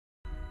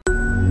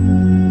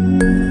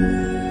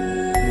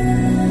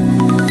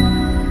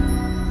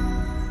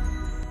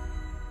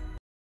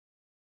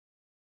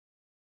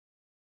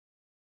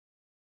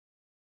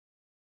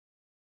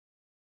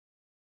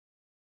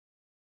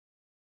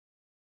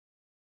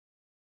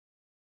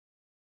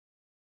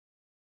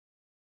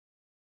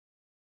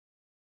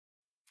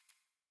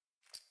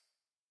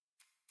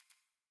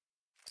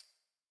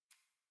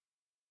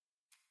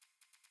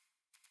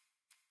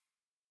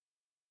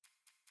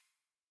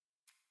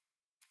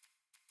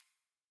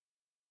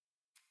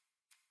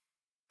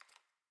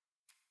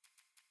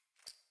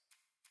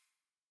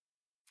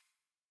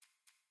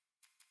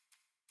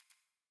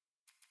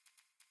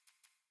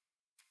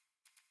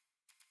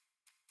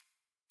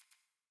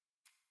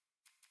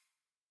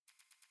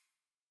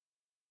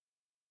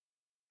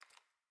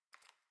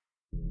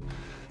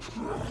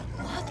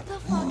What the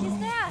fuck is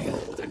that?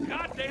 It's a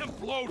goddamn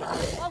bloater!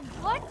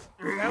 What?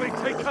 Ellie,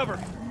 take cover!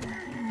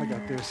 I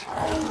got this.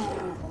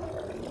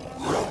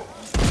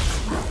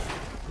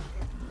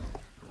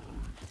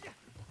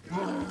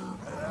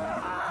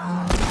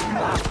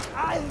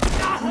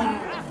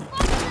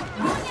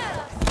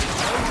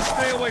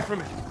 Stay away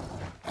from it.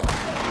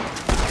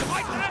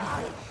 Like that?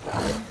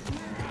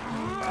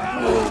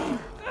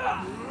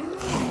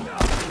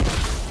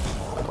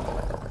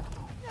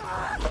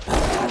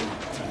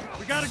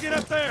 We gotta get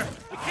up there.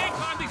 We can't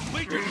climb these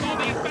bleachers with all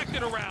the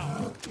infected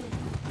around.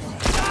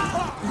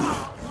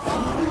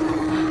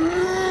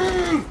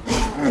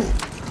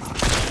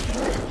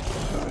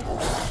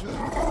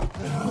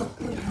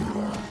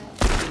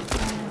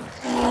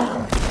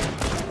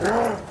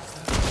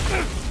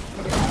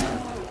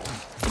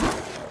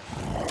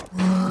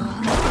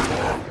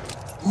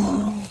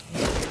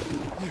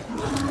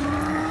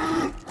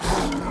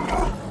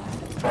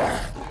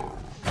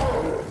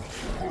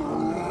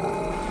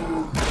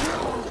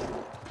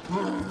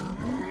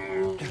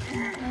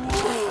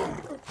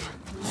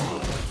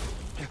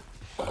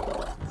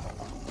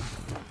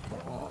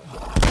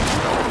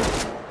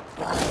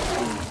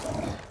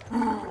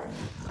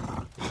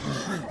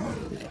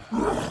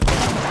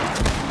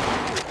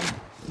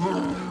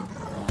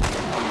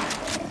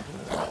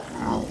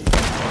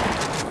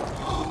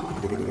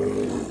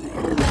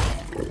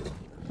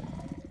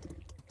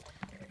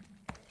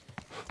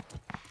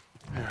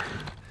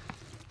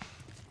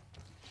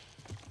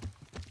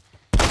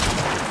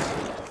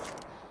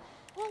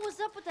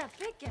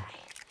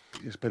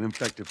 He's been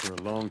infected for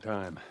a long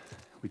time.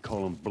 We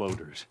call them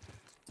bloaters.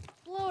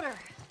 Bloater.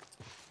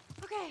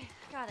 Okay,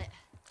 got it.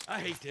 I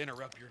hate to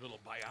interrupt your little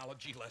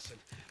biology lesson,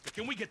 but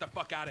can we get the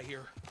fuck out of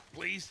here,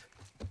 please?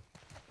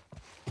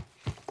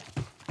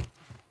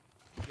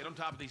 Get on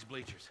top of these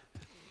bleachers.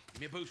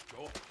 Give me a boost,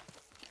 Joel.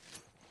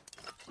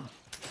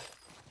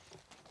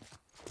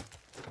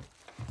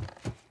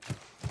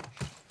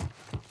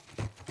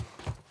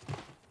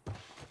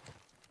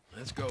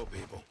 Let's go,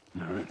 people.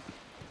 All right.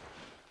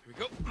 Here we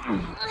go.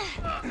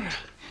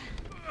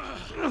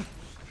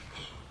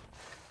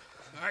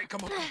 All right,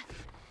 come on.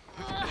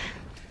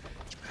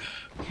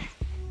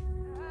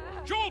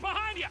 Joel,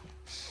 behind you!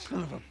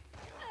 Son of a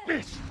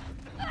bitch!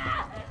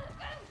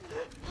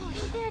 Oh,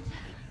 shit.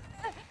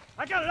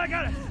 I got it!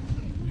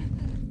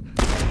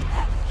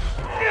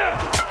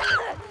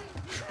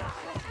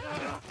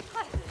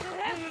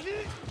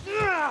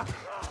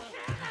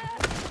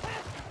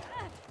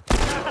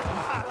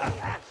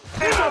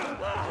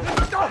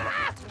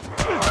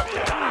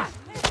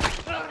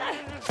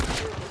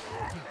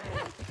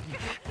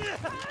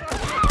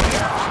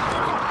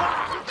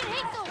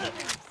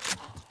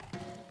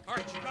 All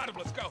right, you got him.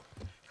 Let's go.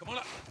 Come on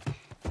up.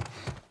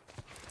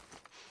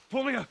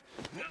 Pull me up.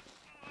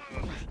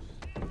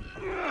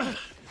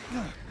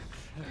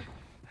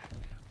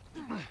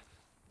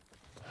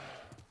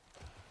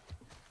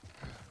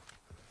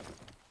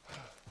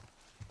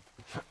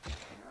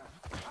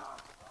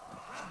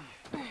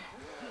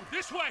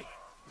 This way.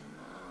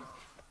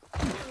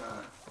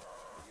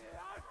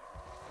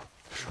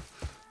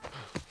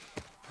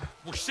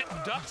 We're sitting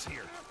ducks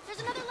here. There's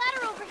another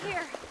ladder over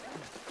here.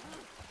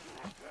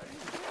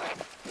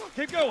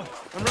 Keep going.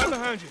 I'm right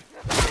behind you.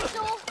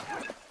 Joel.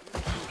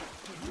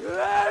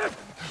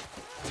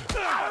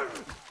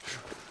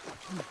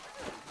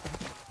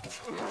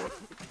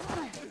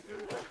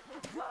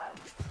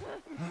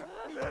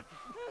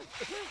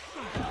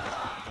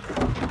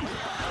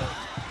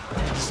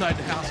 Inside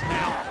the house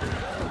now.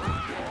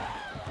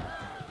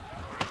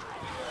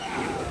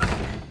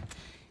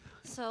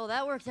 So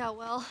that worked out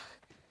well.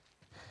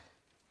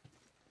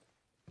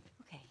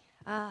 Okay,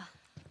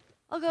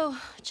 I'll go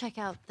check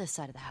out this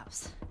side of the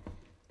house.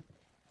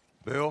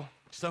 Bill?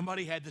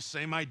 Somebody had the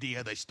same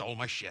idea. They stole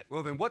my shit.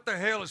 Well, then what the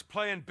hell is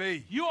plan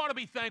B? You ought to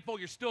be thankful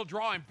you're still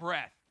drawing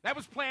breath. That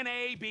was plan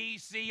A, B,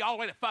 C, all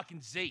the way to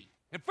fucking Z.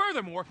 And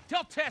furthermore,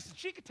 tell Tess that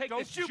she could take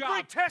this job. Don't you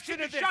bring Tess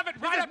into this! Shove it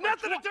right up It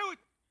has nothing to do with...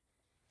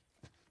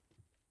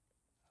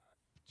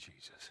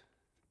 Jesus.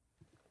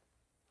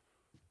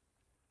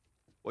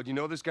 What, you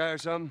know this guy or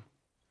something?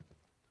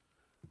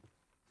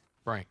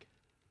 Frank.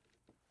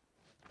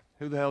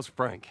 Who the hell's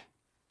Frank?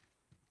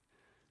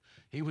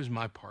 He was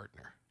my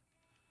partner.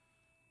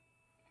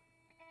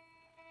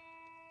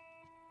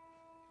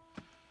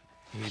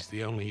 He's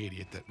the only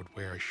idiot that would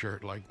wear a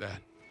shirt like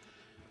that.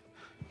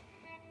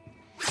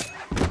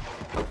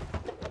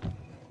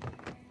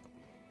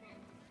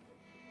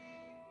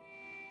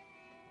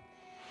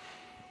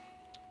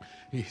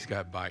 He's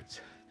got bites.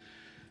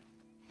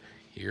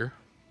 Here.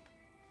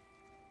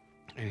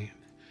 And he...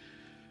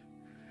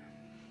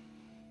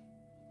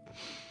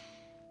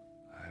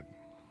 I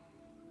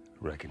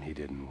reckon he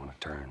didn't want to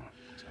turn,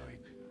 so he...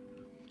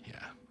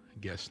 Yeah, I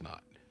guess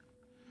not.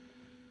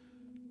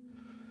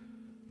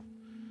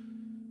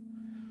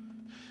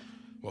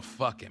 Well,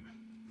 fuck him.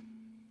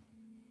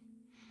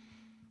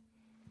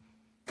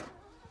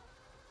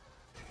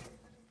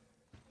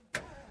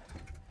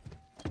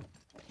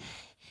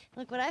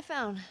 Look what I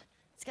found.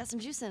 It's got some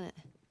juice in it.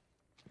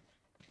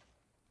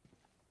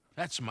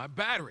 That's my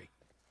battery.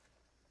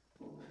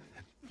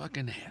 That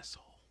fucking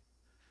asshole.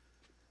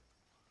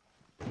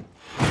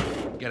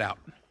 Get out.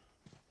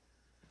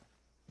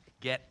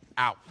 Get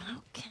out.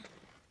 Okay.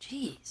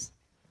 Jeez.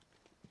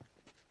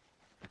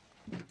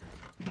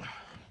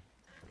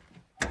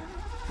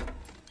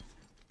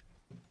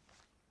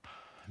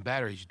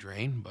 Battery's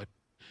drained, but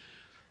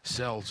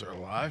cells are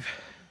alive.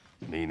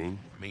 Meaning?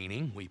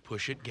 Meaning, we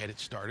push it, get it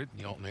started, and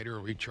the alternator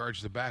will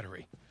recharge the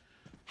battery.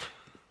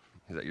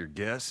 Is that your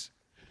guess?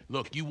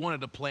 Look, you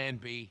wanted a plan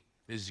B.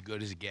 This is as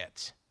good as it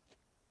gets.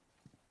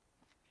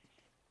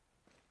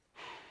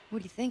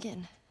 What are you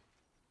thinking?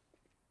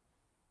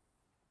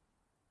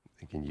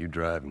 Thinking you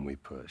drive and we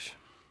push.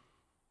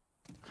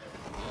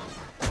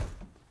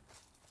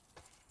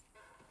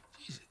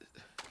 Jesus.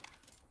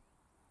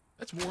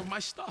 That's more of my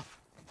stuff.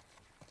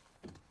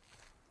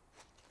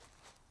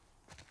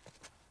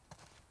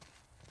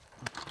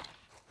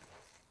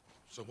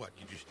 So what,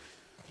 you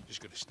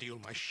just gonna steal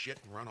my shit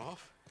and run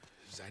off?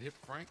 Is that it,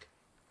 Frank?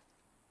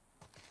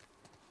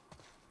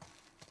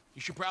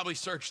 You should probably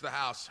search the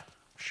house. I'm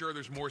sure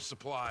there's more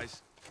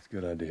supplies. It's a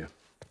good idea.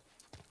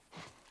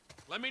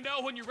 Let me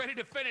know when you're ready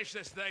to finish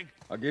this thing.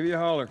 I'll give you a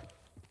holler.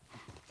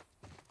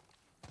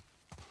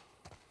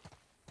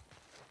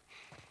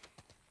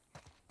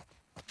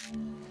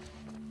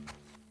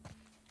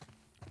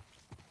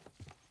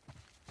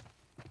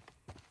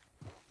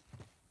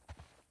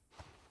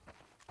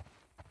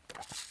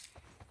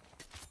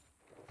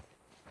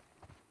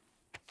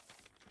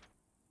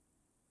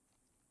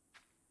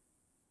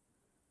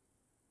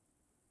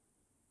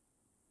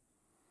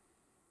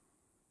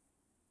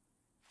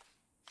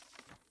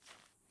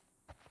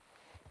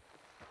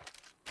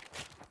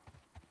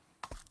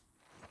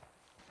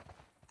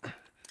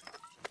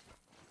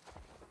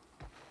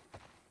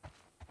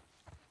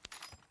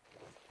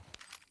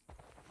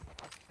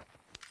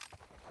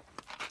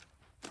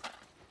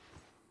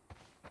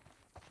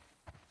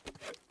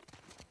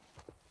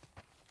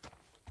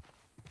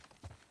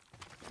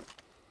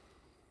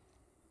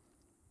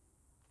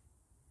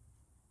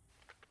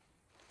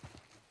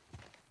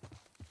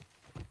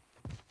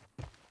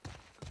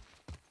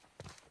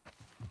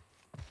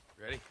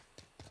 Ready?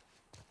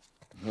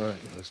 All right,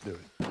 let's do it.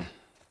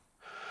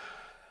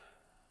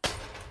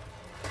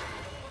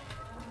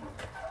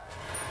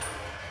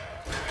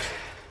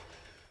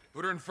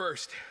 Put her in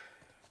first.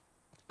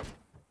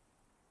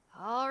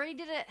 Already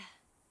did it.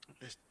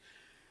 Just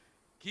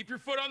keep your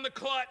foot on the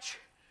clutch.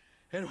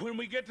 And when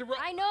we get to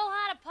I know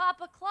how to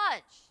pop a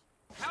clutch.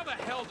 How the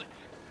hell did...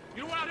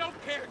 You know what? I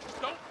don't care. Just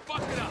don't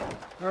fuck it up.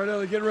 All right,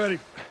 Ellie, get ready.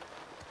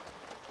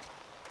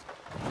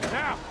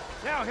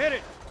 Now, hit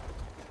it!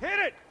 Hit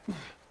it!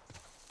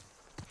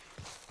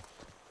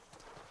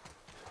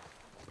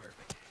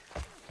 Perfect.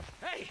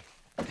 Hey,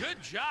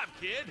 good job,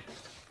 kid.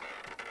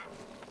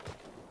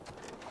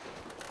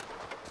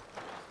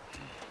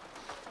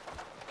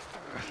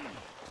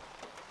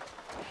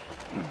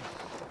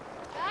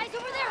 Guys,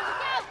 over there,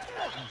 look out!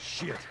 Oh,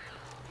 shit.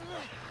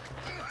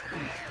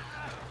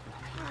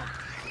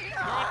 You're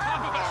on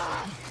top of us.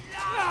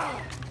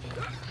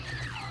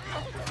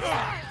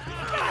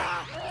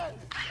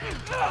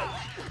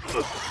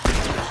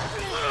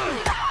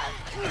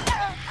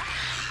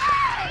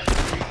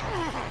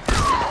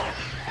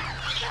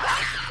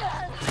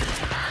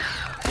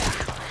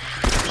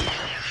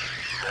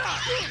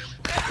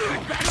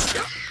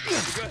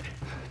 Good.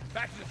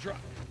 Back to the truck.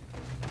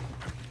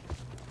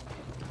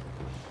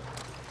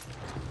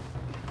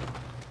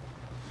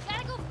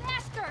 Gotta go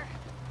faster!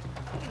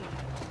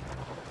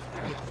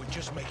 If we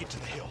just make it to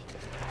the hill.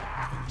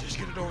 Just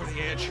get it over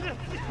the edge.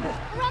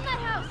 Around that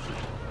house!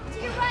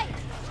 To your right!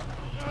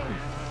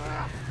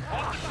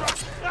 On the truck.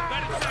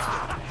 That is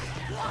second.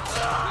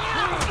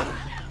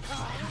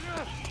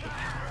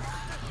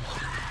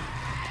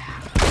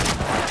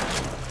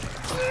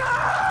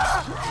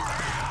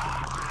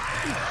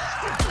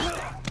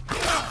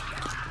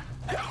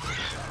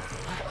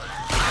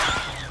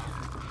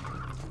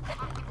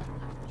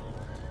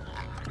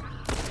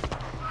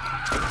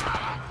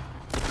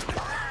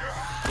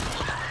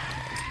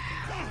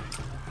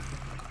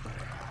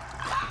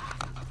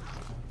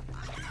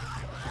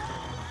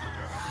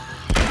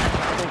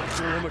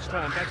 How much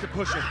time? Back to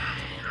pushing.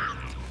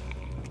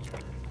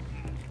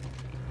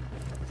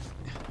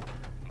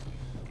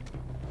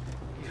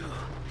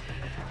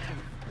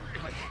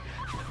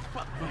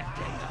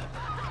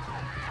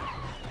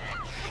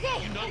 Okay,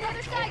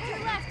 another side to your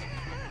left!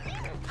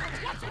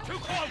 You're too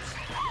close.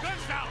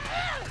 Guns down.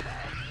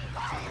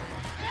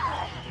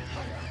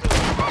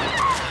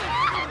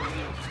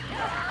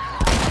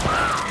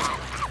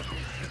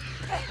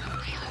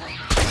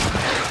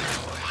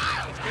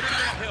 Get into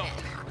that hill.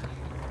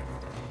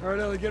 All right,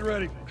 Ellie, get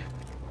ready.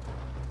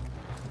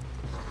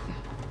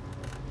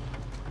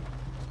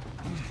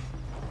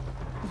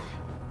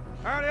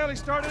 All right, Ellie,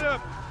 start it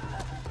up.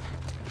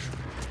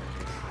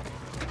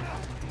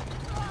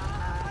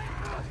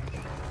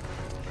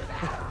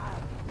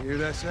 You hear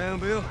that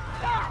sound, Bill?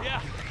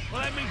 Yeah.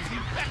 Well, that means the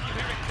infected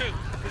hear it too.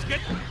 Let's get...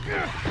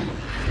 Go!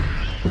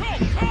 Go!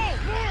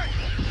 For it!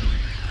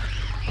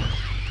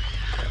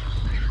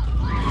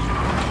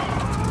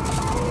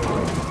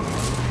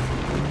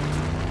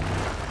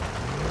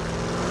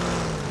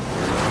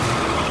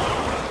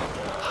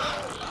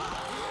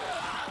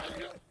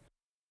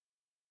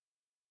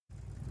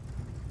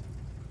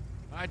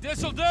 right,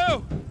 this'll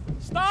do.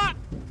 Stop!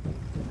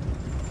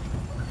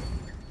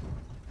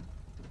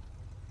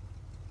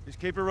 Just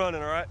keep it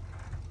running, all right?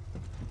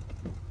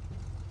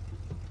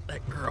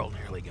 That girl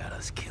nearly got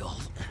us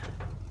killed.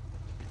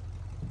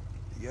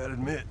 You gotta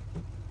admit,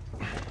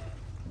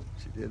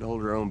 she did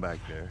hold her own back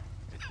there.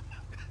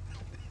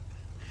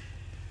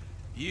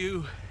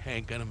 You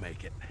ain't gonna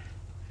make it.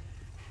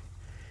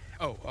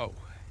 Oh.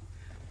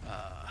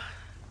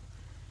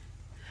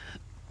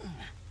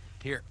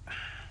 Here.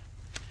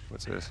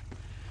 What's this?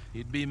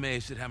 You'd be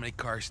amazed at how many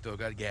cars still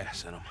got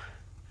gas in them.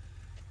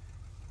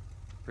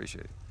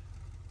 Appreciate it.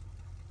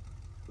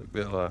 Look,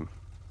 Bill,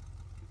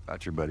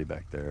 about your buddy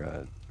back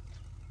there,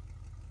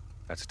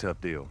 that's a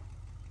tough deal.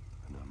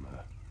 And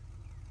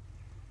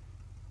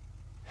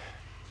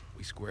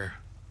We square.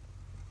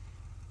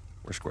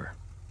 we're square.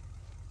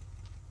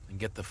 And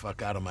get the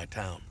fuck out of my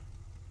town.